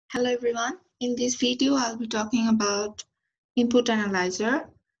Hello everyone. In this video, I'll be talking about Input Analyzer,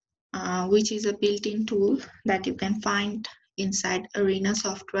 which is a built-in tool that you can find inside Arena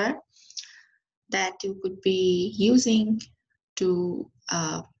software that you could be using to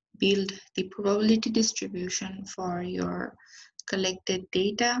build the probability distribution for your collected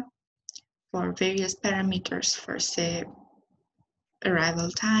data for various parameters, for say arrival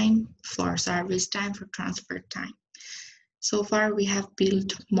time, for service time, for transfer time. So far, we have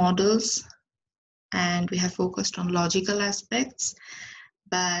built models and we have focused on logical aspects,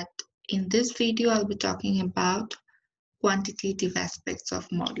 but in this video I'll be talking about quantitative aspects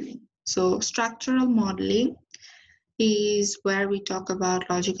of modeling. So structural modeling is where we talk about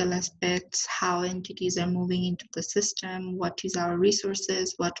logical aspects, how entities are moving into the system, what is our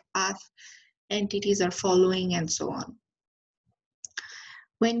resources, what path entities are following, and so on.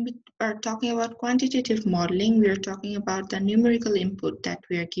 When we are talking about quantitative modeling, we are talking about the numerical input that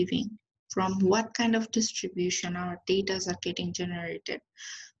we are giving, from what kind of distribution our data are getting generated.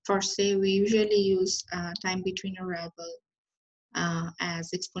 For say, we usually use time between arrival as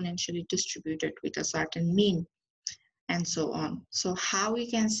exponentially distributed with a certain mean, and so on. So how we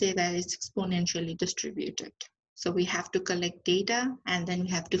can say that it's exponentially distributed? So we have to collect data and then we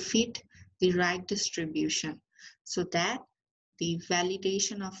have to fit the right distribution so that the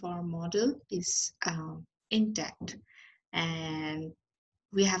validation of our model is intact, and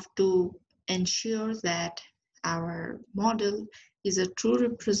we have to ensure that our model is a true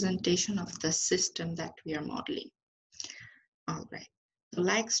representation of the system that we are modeling. All right. So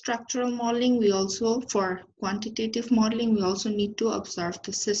like structural modeling, we also, for quantitative modeling, we also need to observe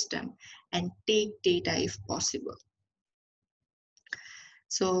the system and take data if possible.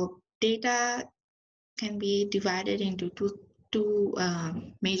 So data can be divided into two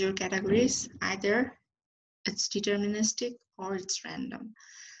major categories. Either it's deterministic or it's random.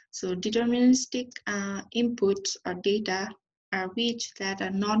 So deterministic inputs or data are which that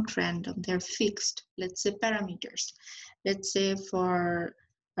are not random, they're fixed. Let's say parameters. Let's say for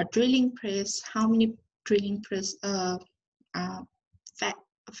a drilling press, how many drilling press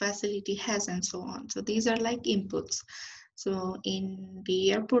facility has, and so on. So these are like inputs. So in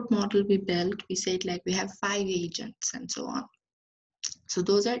the airport model we built, we said like we have 5 agents and so on. So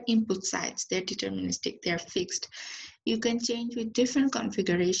those are input sides, they're deterministic, they're fixed. You can change with different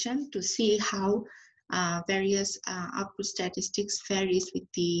configuration to see how various output statistics varies with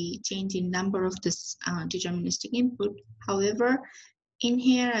the change in number of this deterministic input. However, in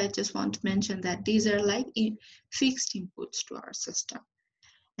here, I just want to mention that these are like fixed inputs to our system.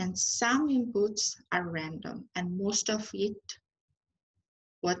 And some inputs are random, and most of it,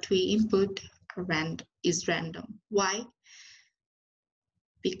 what we input is random. Why?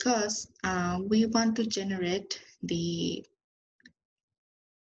 Because we want to generate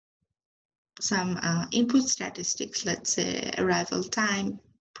some input statistics, let's say arrival time,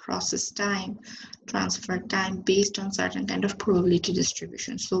 process time, transfer time, based on certain kind of probability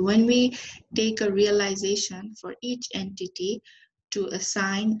distribution. So when we take a realization for each entity to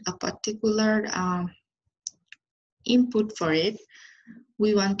assign a particular input for it,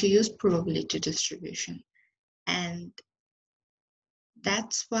 we want to use probability distribution. And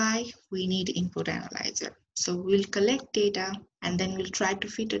that's why we need input analyzer. So we'll collect data and then we'll try to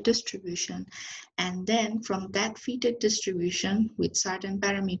fit a distribution. And then from that fitted distribution with certain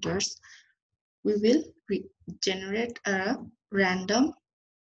parameters, we will generate a random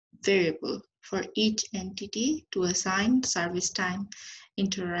variable for each entity to assign service time,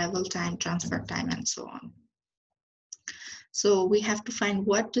 inter-arrival time, transfer time, and so on. So we have to find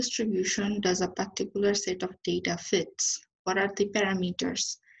what distribution does a particular set of data fits. What are the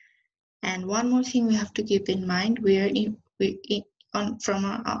parameters? And one more thing we have to keep in mind, in the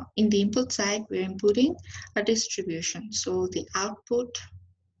input side, we're inputting a distribution. So the output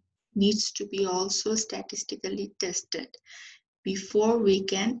needs to be also statistically tested before we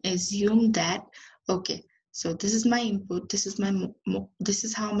can assume that, okay, so this is my input, this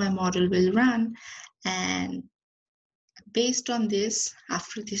is how my model will run, and based on this,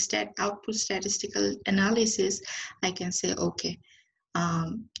 after the output statistical analysis, I can say, okay,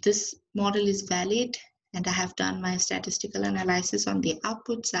 this model is valid, and I have done my statistical analysis on the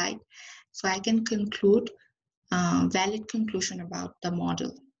output side, so I can conclude valid conclusion about the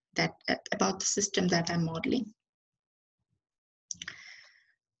model, about the system that I'm modeling.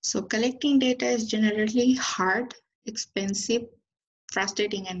 So collecting data is generally hard, expensive,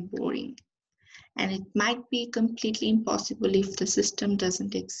 frustrating, and boring. And it might be completely impossible if the system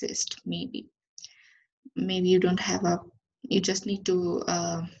doesn't exist, maybe. Maybe you don't have you just need to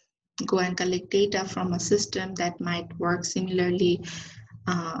go and collect data from a system that might work similarly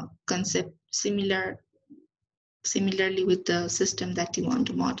concept similarly with the system that you want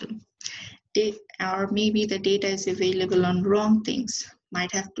to model. Or maybe the data is available on wrong things.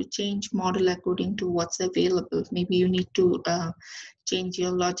 Might have to change model according to what's available. Maybe you need to change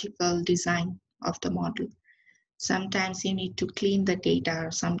your logical design of the model. Sometimes you need to clean the data,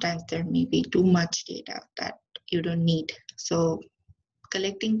 or sometimes there may be too much data that you don't need. So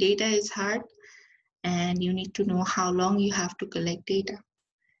collecting data is hard, and you need to know how long you have to collect data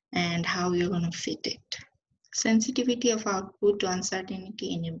and how you're going to fit it. Sensitivity of output to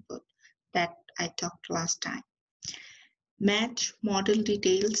uncertainty in input, that I talked last time. Match model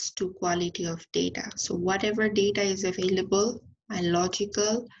details to quality of data. So whatever data is available, my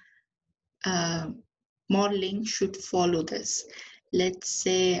logical modeling should follow this. Let's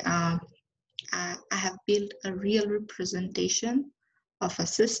say I have built a real representation of a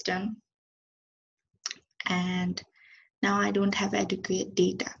system, and now I don't have adequate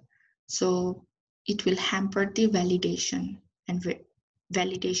data. So it will hamper the validation and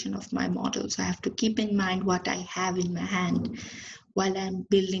validation of my model. So I have to keep in mind what I have in my hand while I'm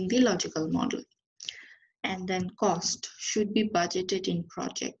building the logical model. And then cost should be budgeted in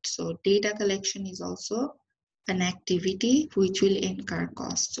project. So data collection is also an activity which will incur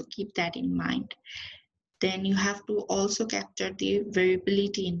cost. So keep that in mind. Then you have to also capture the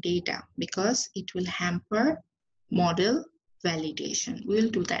variability in data because it will hamper model validation. We'll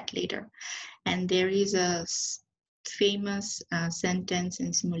do that later. And there is a famous sentence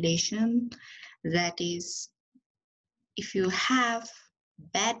in simulation that is, if you have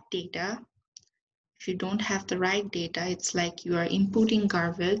bad data, if you don't have the right data, it's like you are inputting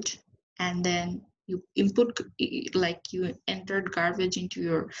garbage, and then you input, like you entered garbage into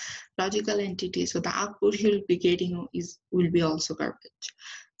your logical entity, so the output you'll be getting will be also garbage.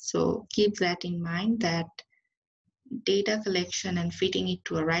 So keep that in mind, that data collection and fitting it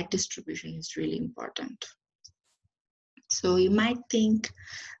to a right distribution is really important. So you might think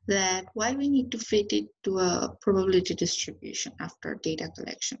that why we need to fit it to a probability distribution after data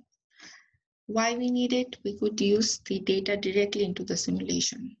collection. Why we need it? We could use the data directly into the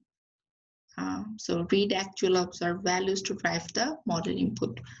simulation. So read actual observed values to drive the model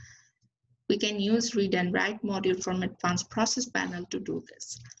input. We can use read and write module from advanced process panel to do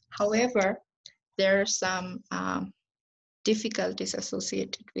this. However, there are some difficulties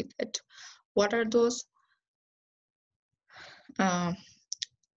associated with it. What are those?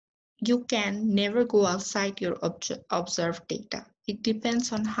 You can never go outside your observed data. It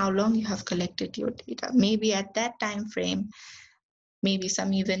depends on how long you have collected your data. Maybe at that time frame, maybe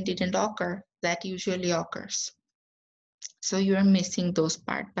some event didn't occur that usually occurs. So you're missing those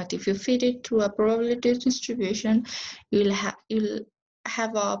parts. But if you fit it to a probability distribution, you'll have an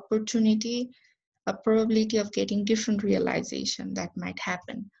opportunity, a probability of getting different realization that might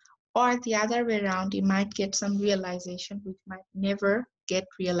happen. Or the other way around, you might get some realization which might never get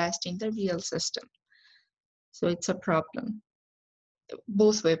realized in the real system. So it's a problem,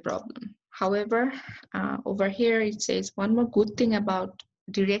 both way problem. However, over here it says one more good thing about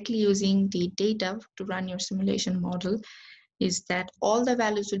directly using the data to run your simulation model is that all the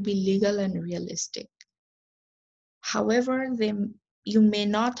values will be legal and realistic. However, you may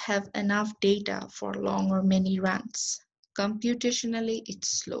not have enough data for long or many runs. Computationally,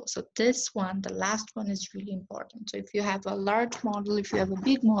 it's slow. So this one, the last one, is really important. So if you have a large model, if you have a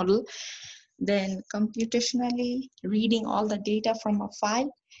big model, then computationally reading all the data from a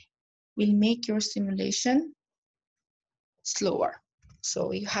file will make your simulation slower.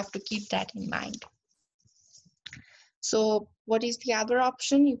 So you have to keep that in mind. So what is the other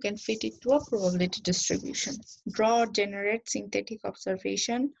option? You can fit it to a probability distribution. Draw or generate synthetic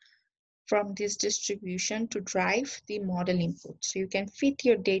observation from this distribution to drive the model input. So you can fit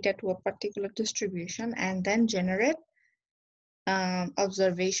your data to a particular distribution and then generate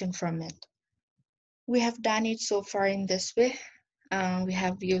observation from it. We have done it so far in this way. We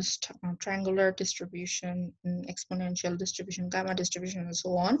have used triangular distribution, exponential distribution, gamma distribution, and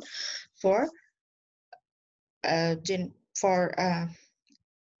so on for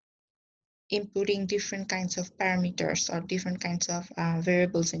inputting different kinds of parameters or different kinds of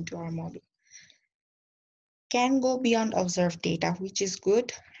variables into our model. Can go beyond observed data, which is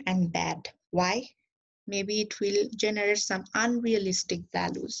good and bad. Why? Maybe it will generate some unrealistic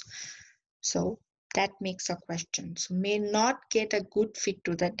values. So that makes a question. So may not get a good fit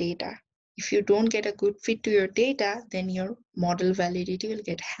to the data. If you don't get a good fit to your data, then your model validity will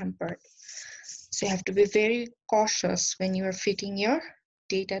get hampered. So you have to be very cautious when you are fitting your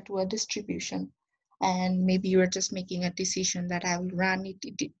data to a distribution. And maybe you are just making a decision that I will run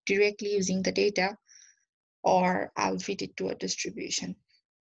it directly using the data, or I'll fit it to a distribution.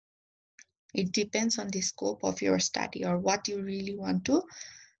 It depends on the scope of your study or what you really want to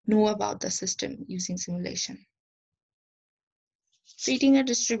know about the system using simulation. Fitting a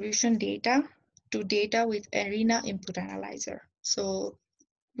distribution data to data with Arena Input Analyzer. So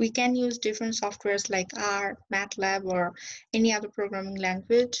we can use different softwares like R, MATLAB, or any other programming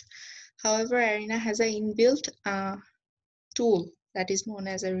language. However, Arena has an inbuilt tool that is known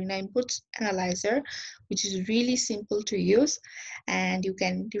as Arena Input Analyzer, which is really simple to use, and you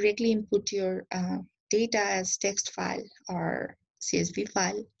can directly input your data as text file or CSV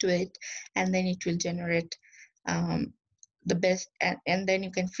file to it, and then it will generate the best, and then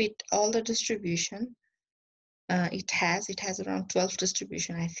you can fit all the distribution. It has around 12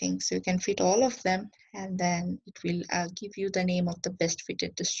 distribution, I think. So you can fit all of them, and then it will give you the name of the best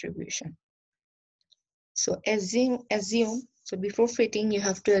fitted distribution. So assume, so before fitting, you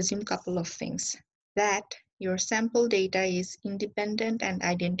have to assume a couple of things. That your sample data is independent and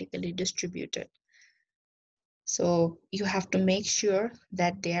identically distributed. So you have to make sure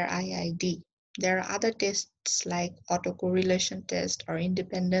that they are IID. There are other tests like autocorrelation test or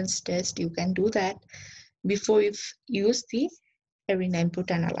independence test. You can do that before you use the Arena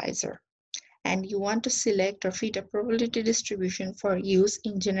Input Analyzer. And you want to select or fit a probability distribution for use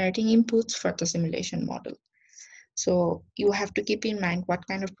in generating inputs for the simulation model. So you have to keep in mind what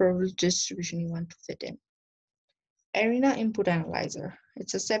kind of probability distribution you want to fit in. Arena Input Analyzer.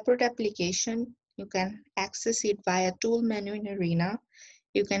 It's a separate application. You can access it via tool menu in Arena.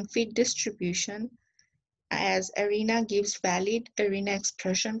 You can fit distribution as Arena gives valid Arena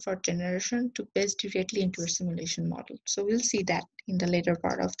expression for generation to paste directly into a simulation model. So we'll see that in the later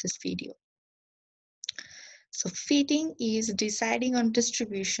part of this video. So fitting is deciding on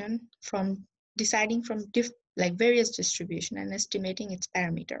distribution from various distribution and estimating its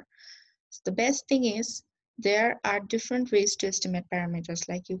parameter. So the best thing is there are different ways to estimate parameters,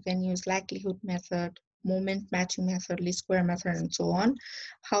 like you can use likelihood method, moment matching method, least square method, and so on.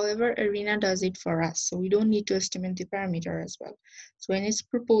 However, Arena does it for us, so we don't need to estimate the parameter as well. So when it's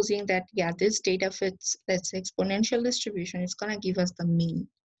proposing that, yeah, this data fits, let's say, exponential distribution, it's going to give us the mean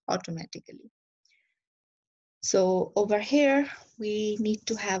automatically. So over here, we need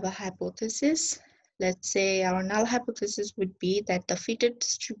to have a hypothesis. Let's say our null hypothesis would be that the fitted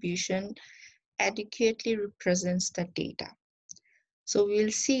distribution adequately represents the data. So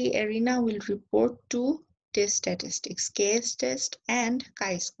we'll see Arena will report two test statistics, KS test and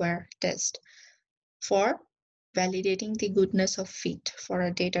chi-square test, for validating the goodness of fit for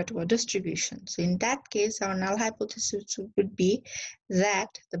a data to a distribution. So in that case, our null hypothesis would be that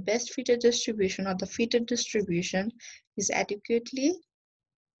the best fitted distribution or the fitted distribution is adequately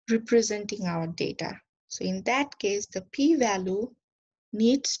representing our data. So in that case, the p-value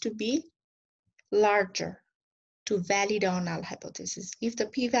needs to be larger to validate our null hypothesis. If the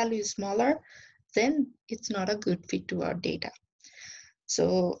p-value is smaller, then it's not a good fit to our data.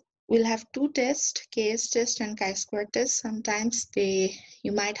 So we'll have two tests, KS test and chi-square test. Sometimes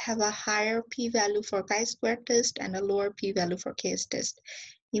you might have a higher p-value for chi-square test and a lower p-value for KS test.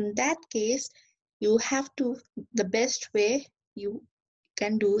 In that case, the best way you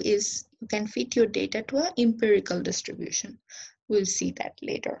can do is you can fit your data to an empirical distribution. We'll see that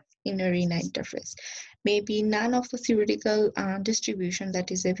later in Arena interface. Maybe none of the theoretical distribution that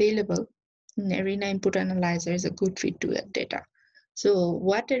is available in Arena Input Analyzer is a good fit to that data. So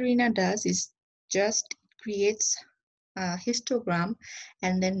what Arena does is just creates a histogram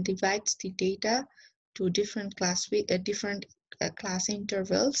and then divides the data to different class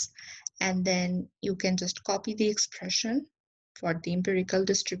intervals, and then you can just copy the expression for the empirical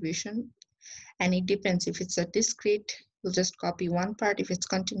distribution. And it depends, if it's a discrete, you'll just copy one part. If it's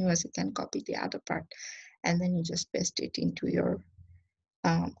continuous, you can copy the other part, and then you just paste it into your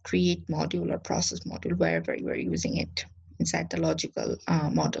create module or process module, wherever you are using it inside the logical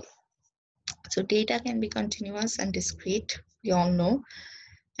model. So data can be continuous and discrete, we all know.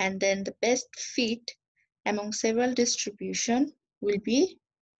 And then the best fit among several distribution will be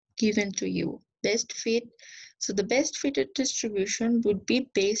given to you. Best fit. So the best fitted distribution would be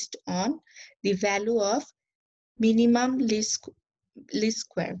based on the value of minimum least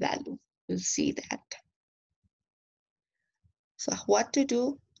square value. You'll see that. So what to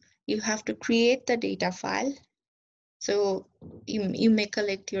do? You have to create the data file. So you may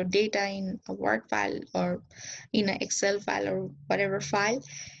collect your data in a Word file or in an Excel file or whatever file.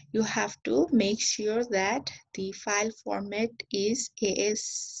 You have to make sure that the file format is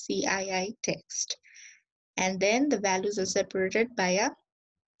ASCII text. And then the values are separated by a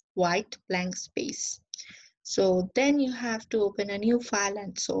white blank space. So then you have to open a new file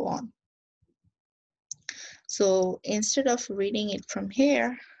and so on. So instead of reading it from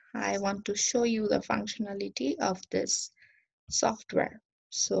here, I want to show you the functionality of this software.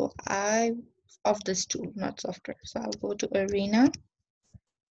 So of this tool, not software. So I'll go to Arena,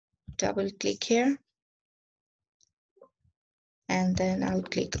 double click here, and then I'll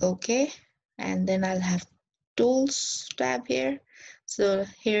click OK, and then I'll have Tools tab here. So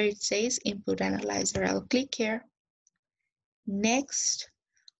here it says Input Analyzer. I'll click here. Next,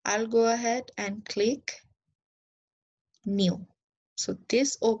 I'll go ahead and click New. So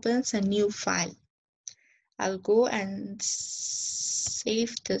this opens a new file. I'll go and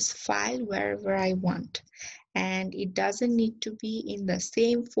save this file wherever I want. And it doesn't need to be in the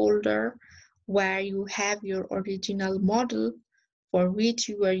same folder where you have your original model for which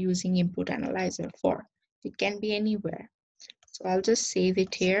you are using Input Analyzer for. It can be anywhere. So I'll just save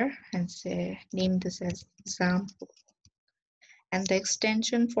it here and say, name this as example. And the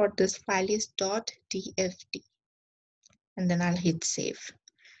extension for this file is .dfd. And then I'll hit save.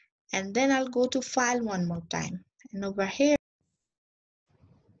 And then I'll go to file one more time. And over here,